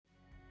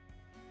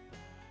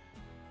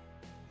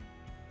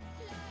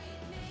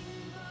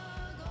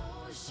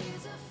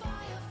She's a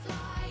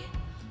firefly,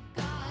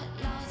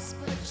 got lost,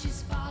 but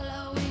she's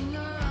following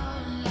her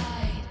own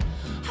light.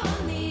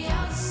 On the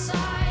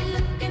outside,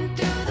 looking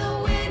through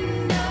the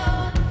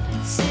window,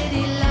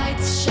 city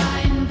lights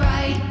shine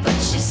bright, but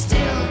she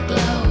still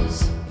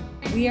glows.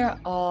 We are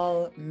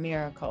all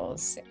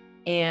miracles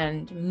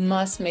and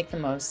must make the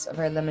most of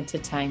our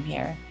limited time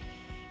here.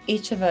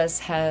 Each of us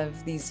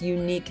have these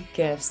unique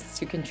gifts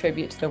to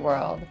contribute to the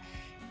world,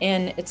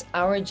 and it's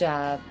our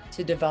job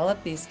to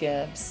develop these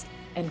gifts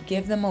and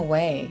give them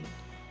away.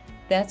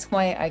 That's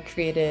why I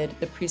created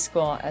the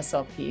Preschool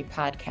SLP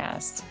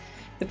podcast.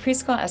 The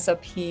Preschool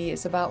SLP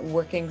is about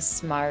working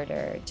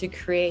smarter to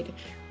create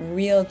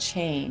real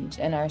change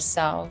in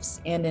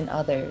ourselves and in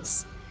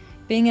others.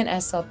 Being an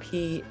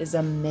SLP is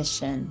a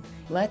mission.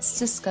 Let's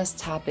discuss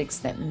topics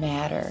that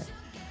matter.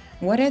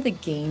 What are the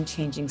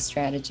game-changing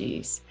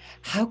strategies?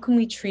 How can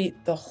we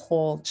treat the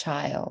whole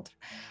child?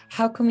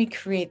 How can we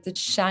create the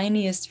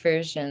shiniest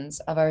versions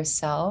of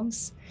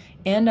ourselves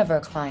and of our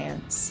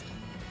clients?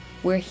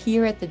 We're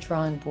here at the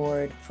drawing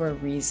board for a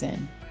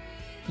reason.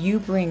 You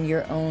bring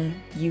your own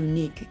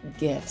unique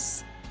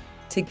gifts.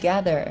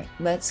 Together,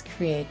 let's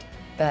create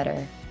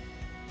better.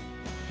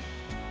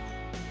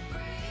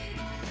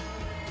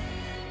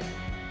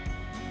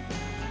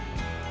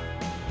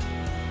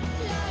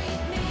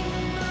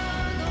 Lightning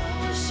bug,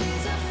 oh,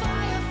 she's a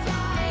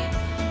firefly,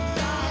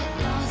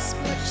 got lost,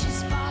 but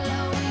she's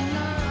following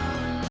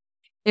her own.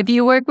 If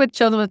you work with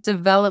children with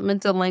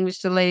developmental language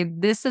delay,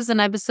 this is an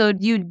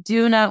episode you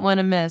do not want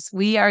to miss.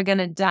 We are going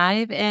to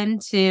dive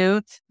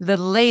into the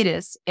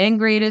latest and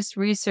greatest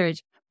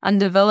research on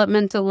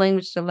developmental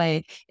language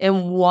delay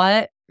and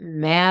what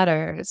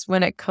matters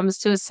when it comes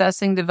to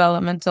assessing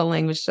developmental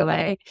language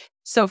delay.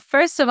 So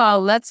first of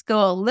all, let's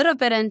go a little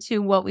bit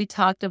into what we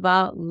talked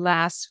about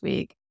last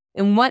week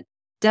and what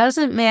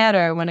doesn't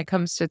matter when it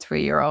comes to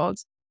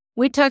 3-year-olds.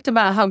 We talked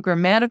about how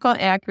grammatical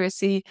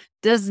accuracy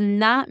does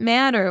not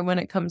matter when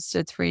it comes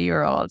to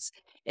 3-year-olds.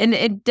 And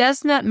it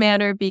does not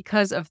matter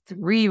because of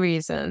 3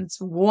 reasons.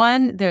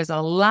 1, there's a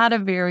lot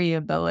of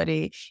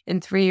variability in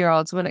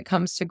 3-year-olds when it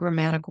comes to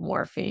grammatical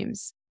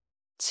morphemes.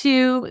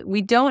 2,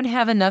 we don't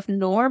have enough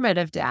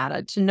normative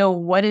data to know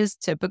what is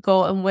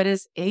typical and what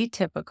is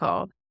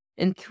atypical.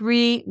 And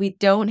 3, we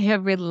don't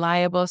have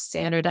reliable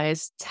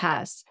standardized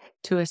tests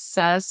to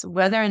assess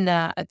whether or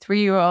not a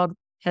 3-year-old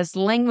has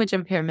language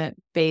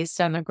impairment based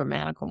on the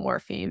grammatical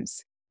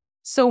morphemes.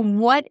 So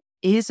what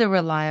is a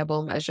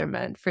reliable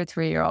measurement for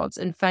 3-year-olds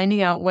in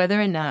finding out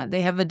whether or not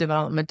they have a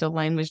developmental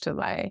language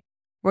delay?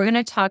 We're going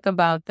to talk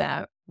about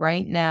that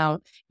right now,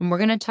 and we're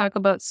going to talk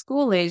about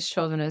school-age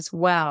children as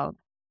well.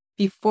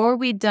 Before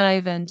we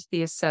dive into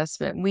the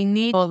assessment, we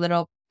need a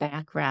little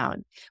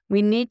background.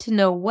 We need to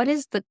know what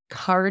is the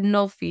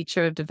cardinal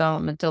feature of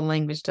developmental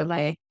language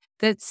delay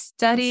that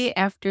study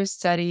after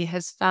study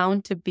has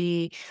found to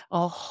be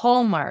a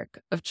hallmark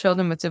of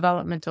children with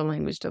developmental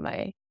language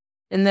delay,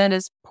 and that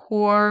is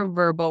poor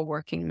verbal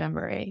working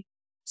memory.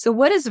 So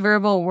what is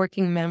verbal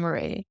working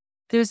memory?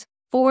 There's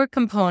 4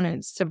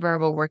 components to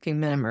verbal working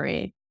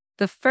memory.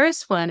 The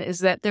first one is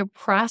that they're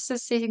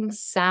processing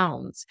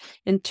sounds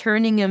and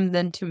turning them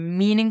into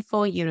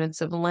meaningful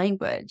units of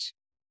language.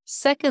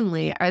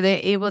 Secondly, are they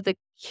able to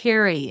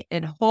carry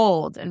and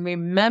hold and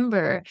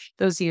remember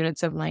those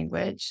units of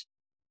language?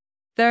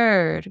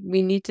 Third,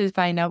 we need to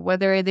find out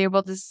whether they're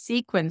able to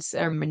sequence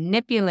or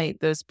manipulate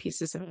those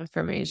pieces of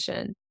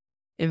information.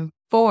 And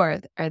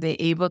fourth, are they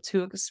able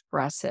to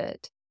express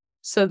it?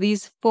 So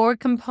these 4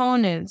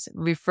 components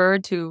refer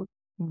to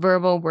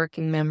verbal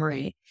working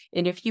memory.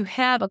 And if you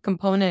have a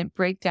component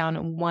breakdown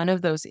in one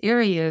of those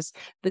areas,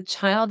 the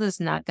child is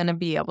not going to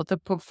be able to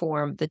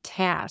perform the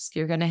task.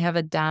 You're going to have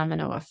a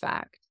domino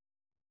effect.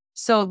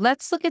 So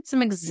let's look at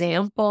some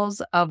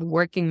examples of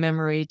working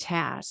memory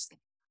tasks.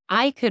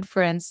 I could,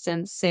 for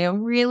instance, say a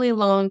really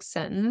long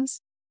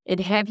sentence and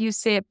have you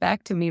say it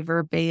back to me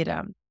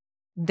verbatim.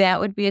 That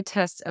would be a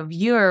test of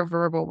your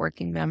verbal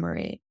working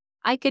memory.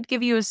 I could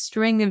give you a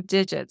string of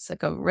digits,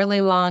 like a really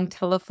long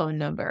telephone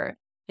number,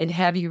 and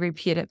have you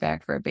repeat it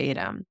back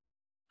verbatim.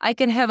 I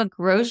can have a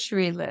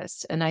grocery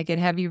list and I can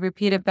have you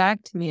repeat it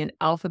back to me in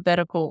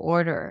alphabetical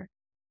order.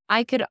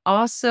 I could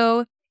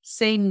also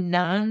say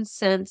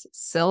nonsense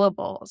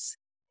syllables,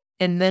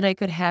 and then I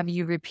could have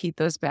you repeat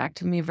those back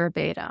to me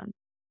verbatim.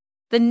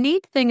 The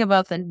neat thing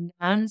about the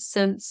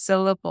nonsense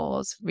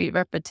syllables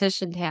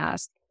repetition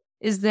task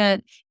is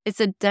that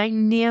it's a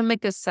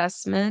dynamic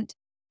assessment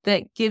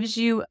that gives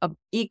you an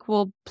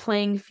equal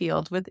playing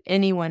field with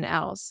anyone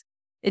else.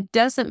 It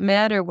doesn't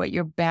matter what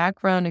your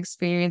background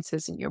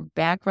experiences and your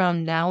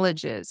background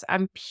knowledge is.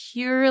 I'm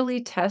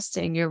purely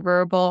testing your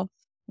verbal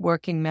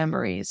working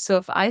memory. So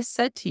if I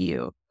said to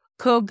you,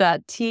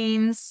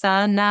 Kogatin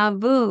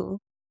sanavu,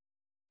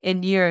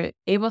 and you're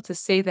able to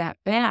say that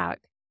back,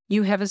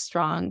 you have a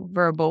strong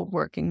verbal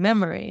working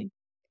memory.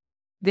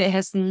 That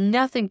has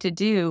nothing to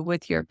do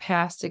with your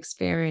past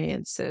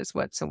experiences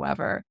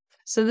whatsoever.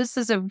 So this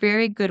is a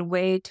very good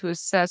way to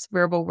assess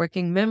verbal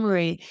working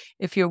memory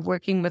if you're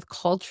working with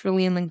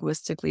culturally and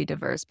linguistically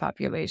diverse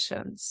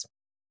populations.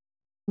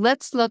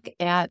 Let's look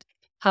at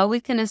how we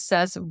can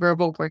assess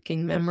verbal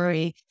working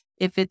memory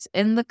if it's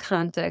in the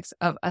context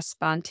of a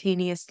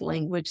spontaneous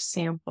language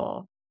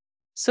sample.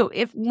 So,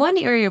 if one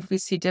area we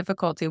see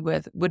difficulty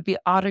with would be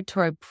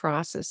auditory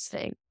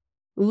processing,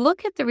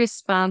 look at the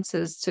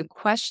responses to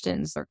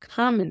questions or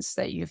comments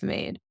that you've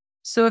made.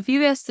 So, if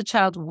you asked the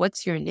child,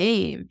 "What's your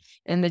name?"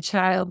 and the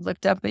child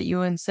looked up at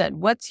you and said,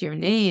 "What's your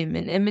name?"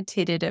 and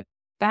imitated it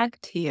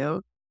back to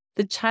you,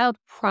 the child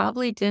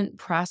probably didn't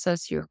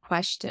process your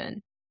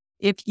question.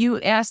 If you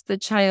asked the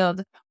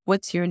child,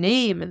 "What's your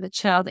name?" and the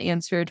child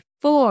answered,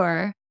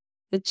 "Four,"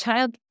 the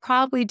child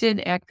probably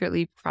didn't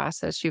accurately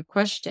process your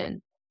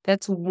question.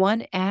 That's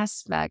one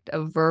aspect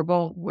of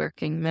verbal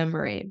working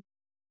memory.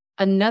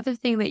 Another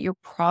thing that you're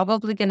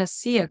probably going to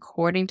see,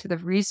 according to the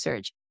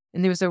research,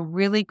 and there was a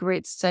really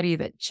great study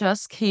that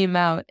just came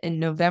out in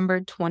November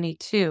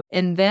 22.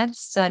 In that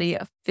study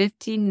of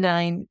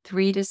 59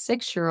 3 to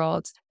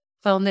 6-year-olds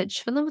found that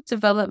children with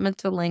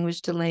developmental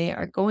language delay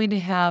are going to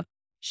have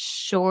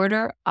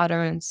shorter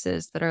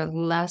utterances that are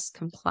less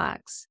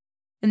complex.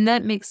 And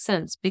that makes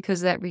sense because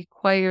that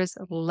requires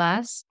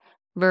less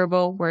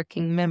verbal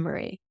working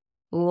memory.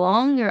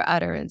 Longer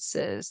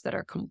utterances that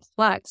are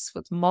complex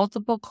with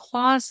multiple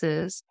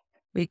clauses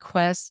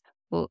request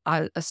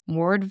a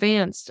more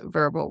advanced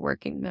verbal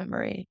working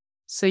memory.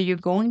 So you're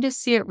going to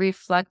see it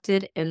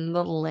reflected in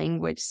the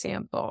language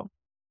sample.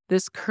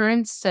 This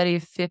current study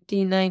of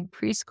 59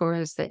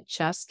 preschoolers that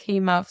just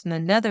came out from the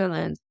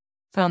Netherlands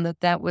found that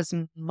that was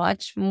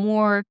much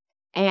more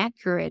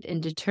accurate in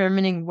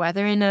determining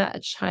whether or not a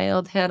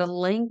child had a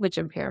language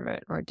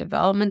impairment or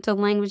developmental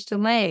language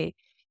delay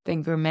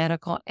than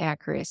grammatical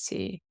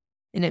accuracy.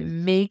 And it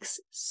makes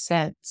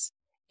sense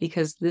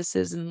because this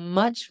is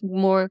much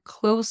more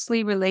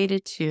closely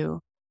related to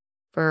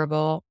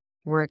verbal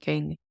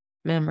working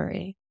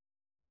memory.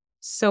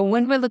 So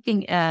when we're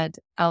looking at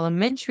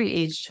elementary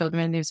age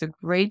children, there's a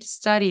great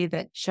study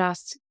that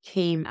just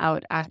came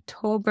out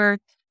October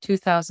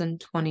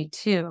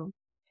 2022.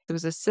 It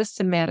was a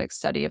systematic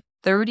study of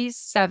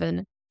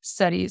 37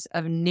 studies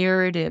of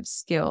narrative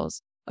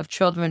skills of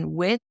children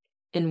with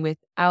and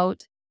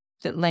without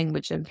the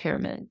language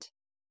impairment.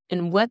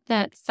 And what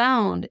that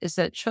found is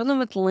that children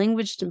with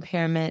language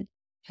impairment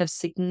have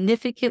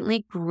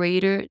significantly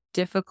greater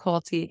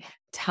difficulty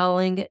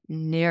telling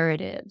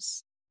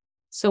narratives.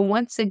 So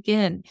once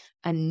again,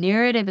 a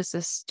narrative is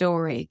a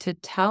story. To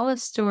tell a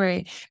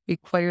story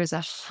requires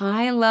a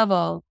high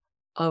level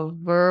of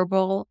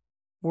verbal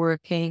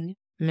working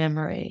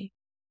memory.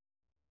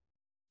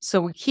 So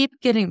we keep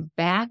getting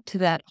back to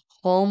that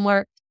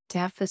hallmark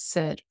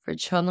deficit for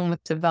children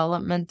with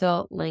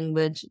developmental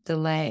language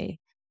delay,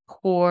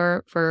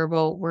 core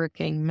verbal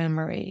working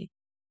memory.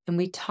 And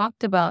we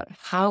talked about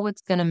how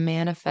it's going to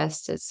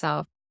manifest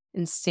itself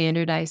in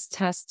standardized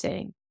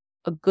testing.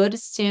 A good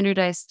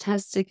standardized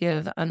test to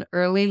give on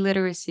early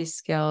literacy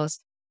skills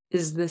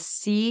is the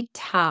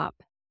CTOPP,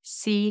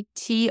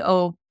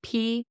 CTOPP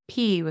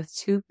with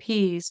 2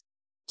 Ps,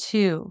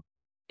 2.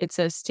 It's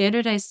a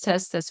standardized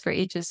test that's for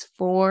ages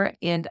 4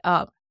 and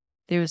up.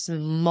 There's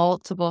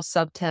multiple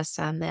subtests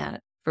on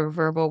that for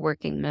verbal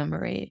working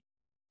memory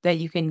that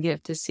you can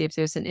give to see if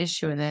there's an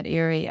issue in that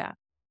area.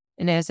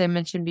 And as I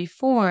mentioned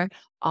before,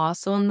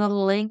 also in the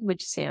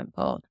language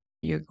sample,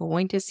 you're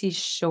going to see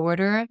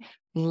shorter,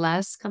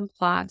 less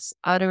complex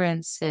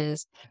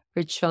utterances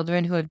for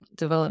children who have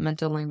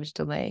developmental language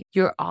delay.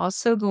 You're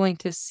also going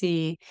to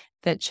see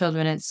that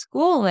children at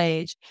school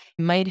age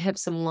might have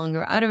some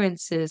longer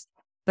utterances,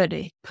 but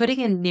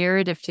putting a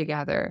narrative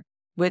together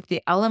with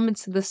the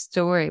elements of the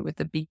story, with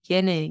a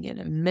beginning and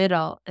a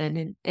middle and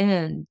an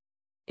end,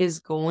 is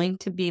going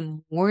to be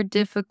more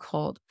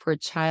difficult for a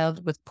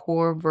child with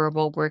poor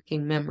verbal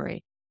working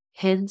memory.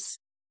 Hence,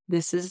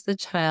 this is the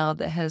child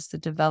that has the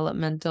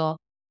developmental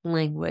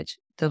language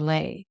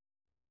delay.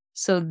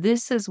 So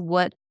this is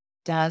what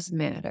does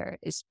matter,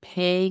 is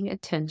paying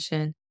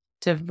attention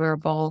to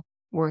verbal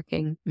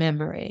working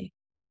memory.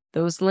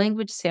 Those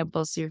language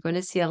samples, you're going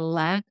to see a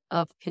lack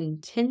of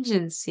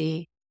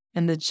contingency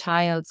in the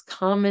child's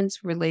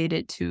comments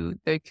related to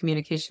their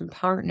communication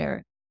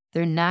partner.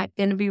 They're not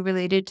going to be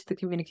related to the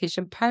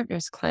communication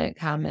partner's client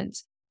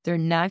comments. They're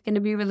not going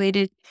to be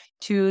related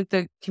to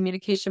the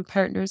communication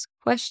partner's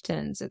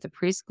questions at the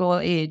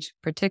preschool age,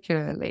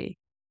 particularly.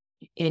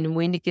 And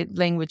when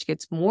language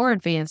gets more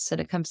advanced and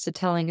it comes to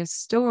telling a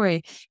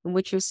story in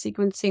which you're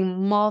sequencing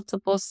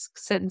multiple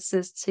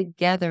sentences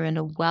together in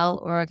a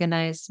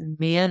well-organized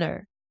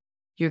manner,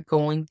 you're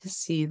going to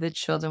see the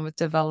children with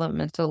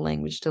developmental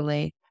language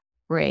delay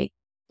break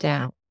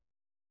down.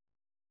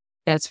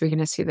 That's where you're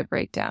going to see the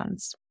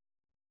breakdowns.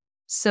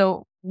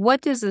 So what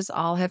does this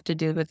all have to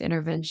do with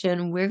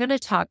intervention? We're going to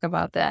talk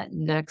about that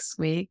next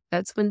week.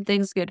 That's when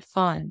things get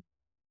fun,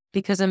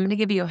 because I'm going to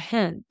give you a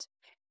hint.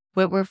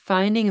 What we're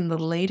finding in the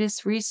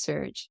latest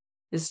research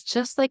is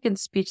just like in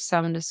speech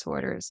sound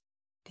disorders,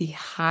 the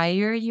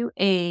higher you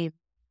aim,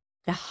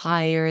 the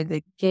higher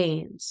the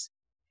gains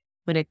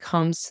when it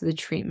comes to the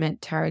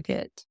treatment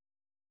target.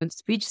 In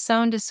speech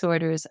sound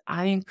disorders,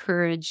 I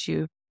encourage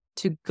you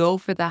to go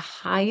for the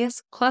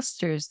highest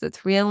clusters, the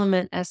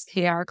 3-element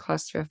SKR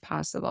cluster if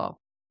possible.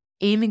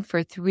 Aiming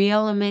for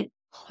 3-element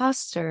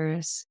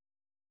clusters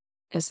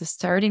as a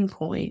starting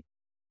point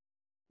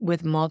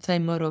with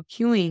multimodal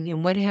cueing.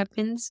 And what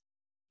happens?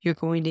 You're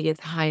going to get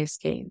the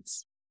highest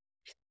gains.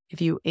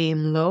 If you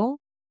aim low,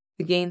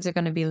 the gains are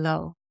going to be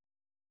low.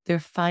 They're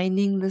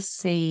finding the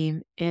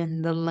same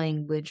in the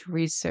language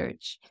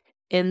research.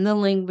 In the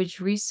language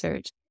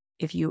research,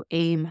 if you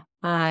aim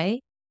high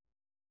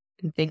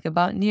and think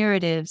about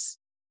narratives,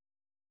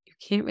 you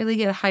can't really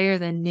get higher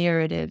than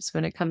narratives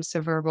when it comes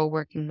to verbal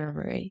working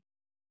memory.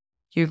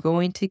 You're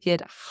going to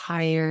get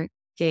higher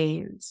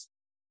gains.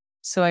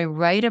 So I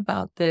write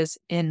about this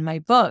in my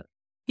book.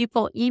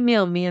 People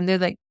email me and they're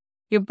like,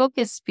 your book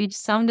is speech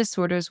sound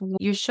disorders.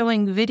 You're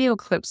showing video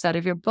clips out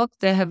of your book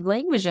that have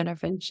language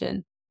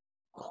intervention.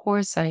 Of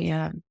course I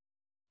am.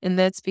 And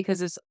that's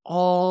because it's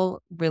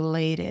all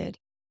related.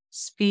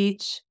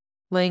 Speech,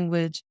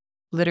 language,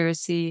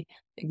 literacy,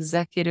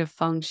 executive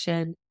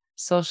function,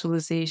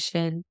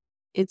 socialization.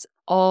 It's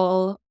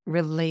all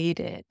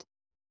related.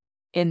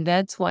 And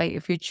that's why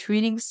if you're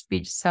treating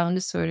speech sound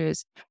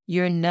disorders,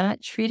 you're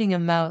not treating a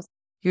mouth,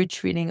 you're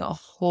treating a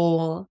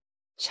whole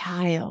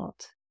child.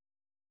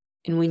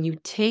 And when you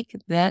take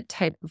that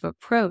type of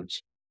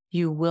approach,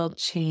 you will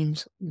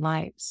change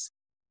lives.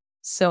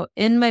 So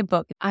in my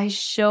book, I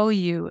show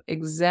you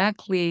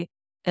exactly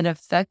an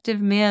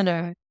effective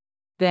manner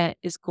that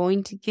is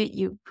going to get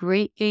you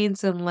great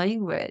gains in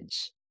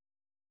language.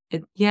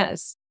 And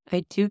yes,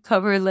 I do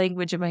cover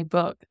language in my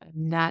book. I'm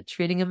not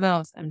treating a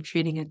mouse, I'm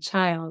treating a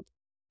child.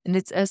 And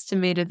it's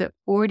estimated that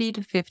 40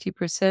 to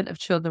 50% of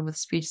children with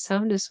speech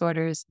sound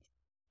disorders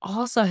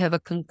also have a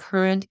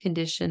concurrent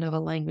condition of a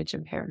language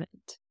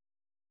impairment.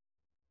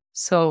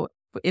 So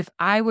if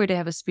I were to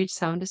have a speech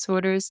sound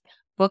disorders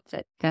book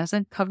that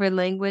doesn't cover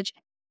language,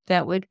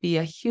 that would be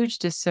a huge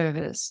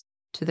disservice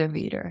to the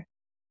reader.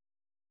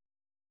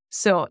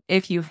 So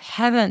if you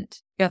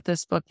haven't got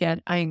this book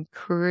yet, I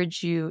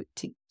encourage you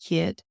to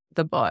get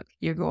the book.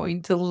 You're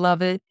going to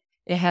love it.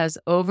 It has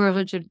over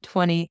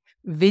 120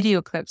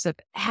 video clips of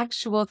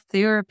actual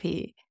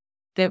therapy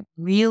that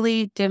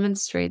really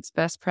demonstrates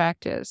best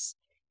practice.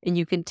 And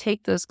you can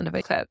take those kind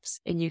of clips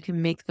and you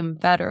can make them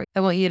better. I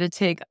want you to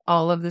take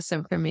all of this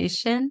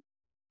information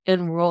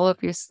and roll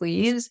up your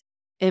sleeves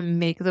and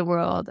make the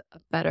world a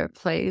better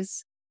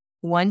place,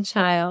 one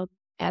child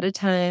at a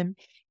time,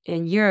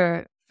 and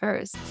you're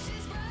first.